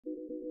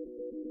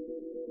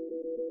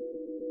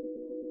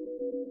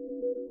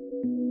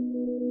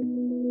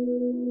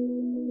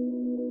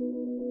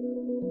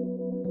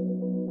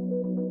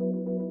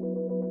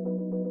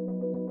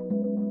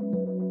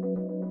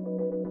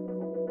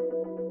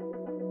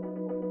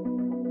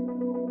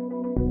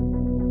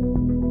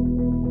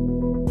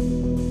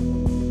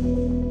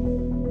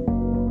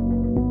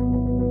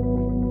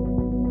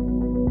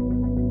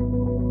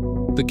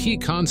The key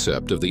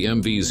concept of the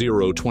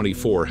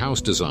MV024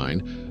 house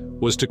design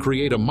was to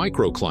create a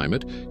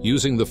microclimate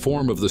using the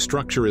form of the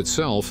structure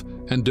itself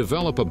and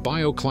develop a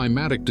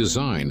bioclimatic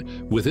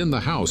design within the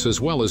house as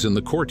well as in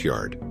the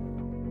courtyard.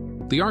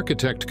 The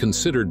architect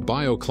considered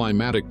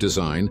bioclimatic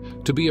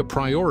design to be a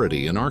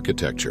priority in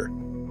architecture.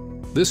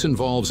 This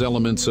involves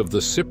elements of the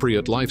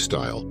Cypriot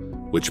lifestyle,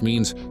 which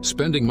means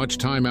spending much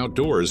time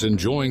outdoors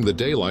enjoying the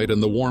daylight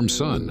and the warm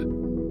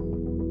sun.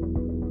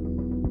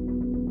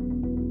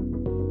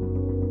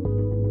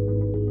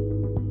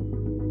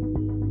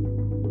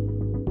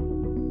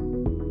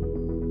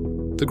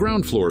 The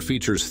ground floor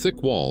features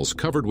thick walls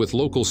covered with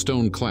local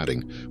stone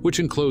cladding, which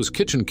enclose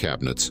kitchen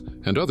cabinets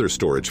and other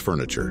storage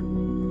furniture.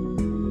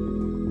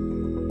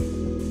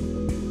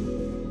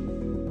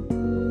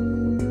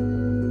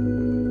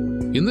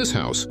 In this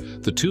house,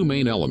 the two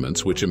main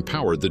elements which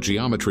empowered the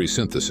geometry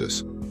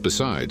synthesis,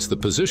 besides the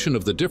position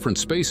of the different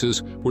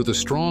spaces, were the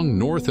strong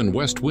north and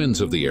west winds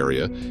of the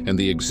area and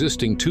the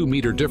existing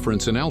 2-meter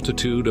difference in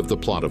altitude of the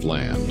plot of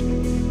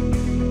land.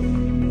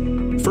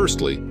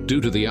 Firstly,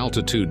 due to the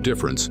altitude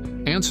difference,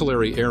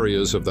 ancillary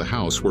areas of the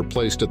house were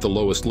placed at the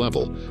lowest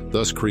level,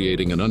 thus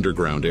creating an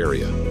underground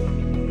area.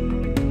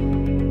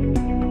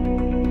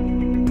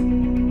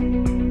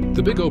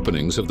 The big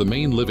openings of the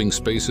main living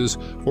spaces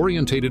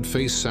orientated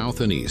face south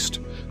and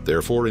east,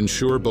 therefore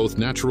ensure both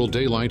natural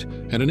daylight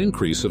and an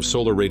increase of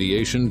solar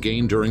radiation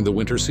gained during the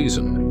winter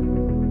season.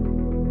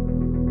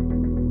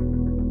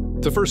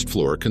 The first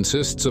floor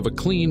consists of a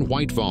clean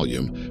white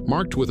volume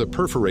marked with a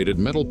perforated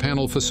metal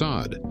panel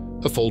facade,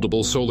 a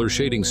foldable solar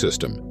shading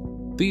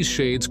system. These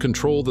shades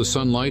control the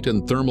sunlight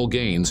and thermal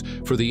gains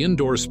for the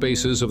indoor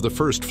spaces of the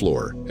first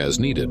floor, as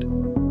needed.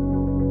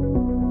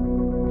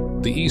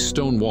 The east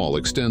stone wall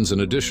extends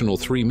an additional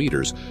 3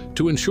 meters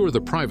to ensure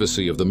the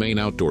privacy of the main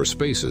outdoor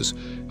spaces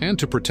and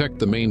to protect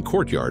the main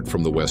courtyard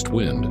from the west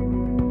wind.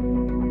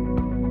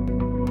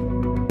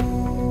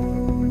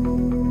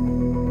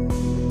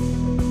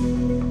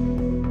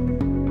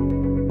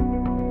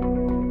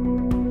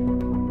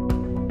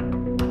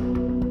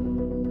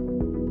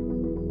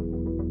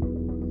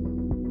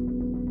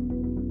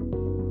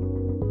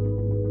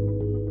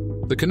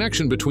 The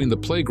connection between the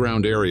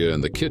playground area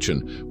and the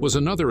kitchen was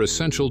another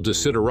essential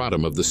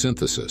desideratum of the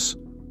synthesis.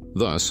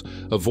 Thus,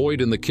 a void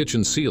in the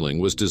kitchen ceiling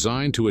was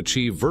designed to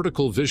achieve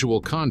vertical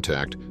visual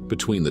contact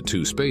between the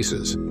two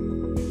spaces.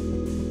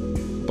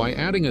 By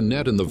adding a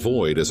net in the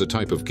void as a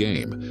type of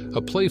game,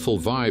 a playful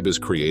vibe is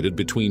created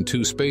between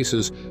two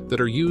spaces that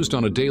are used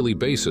on a daily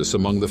basis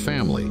among the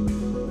family.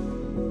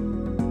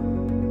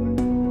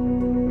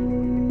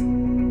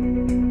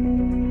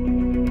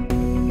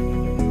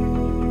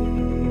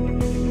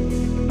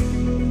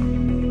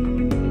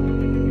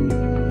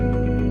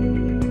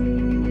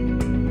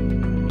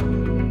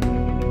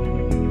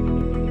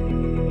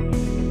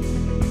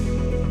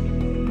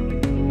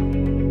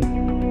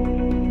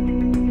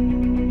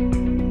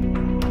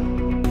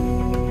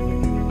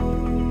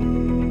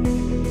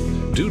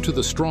 Due to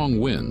the strong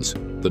winds,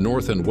 the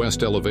north and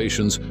west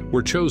elevations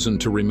were chosen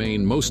to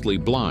remain mostly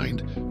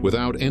blind,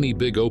 without any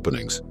big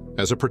openings,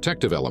 as a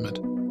protective element.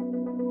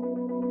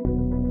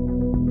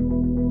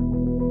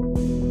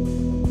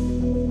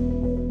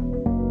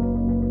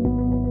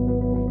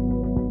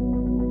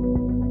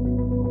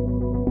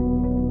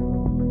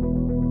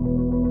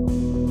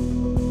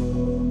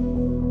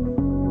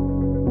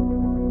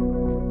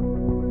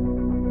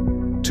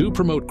 To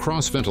promote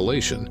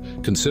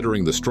cross-ventilation,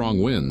 considering the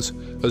strong winds,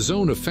 a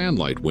zone of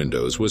fanlight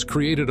windows was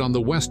created on the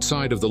west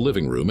side of the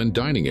living room and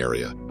dining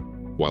area,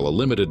 while a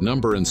limited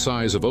number and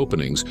size of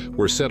openings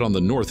were set on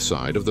the north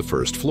side of the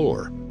first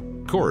floor,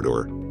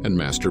 corridor, and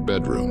master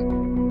bedroom.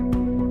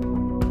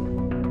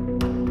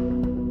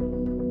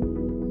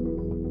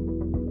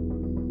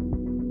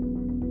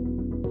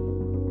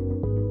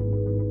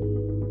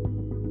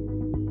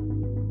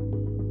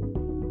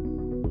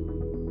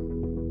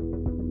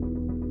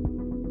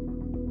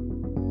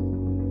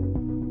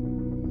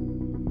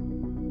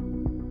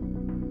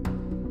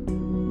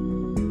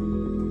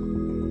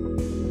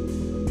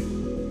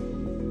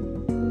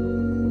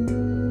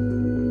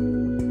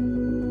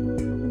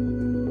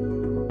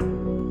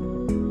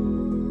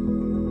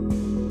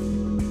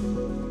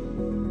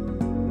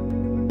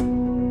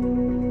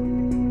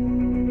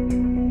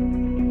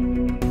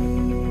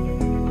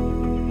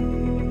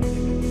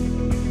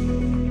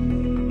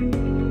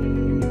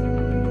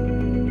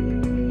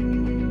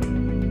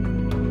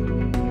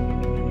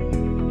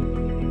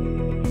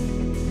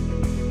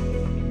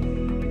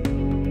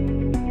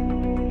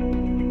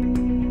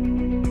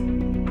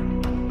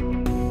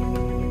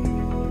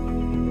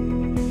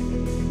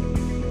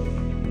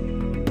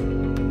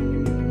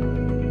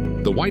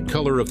 The white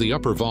color of the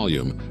upper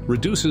volume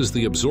reduces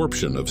the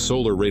absorption of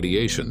solar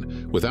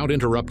radiation without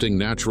interrupting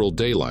natural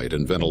daylight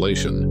and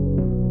ventilation.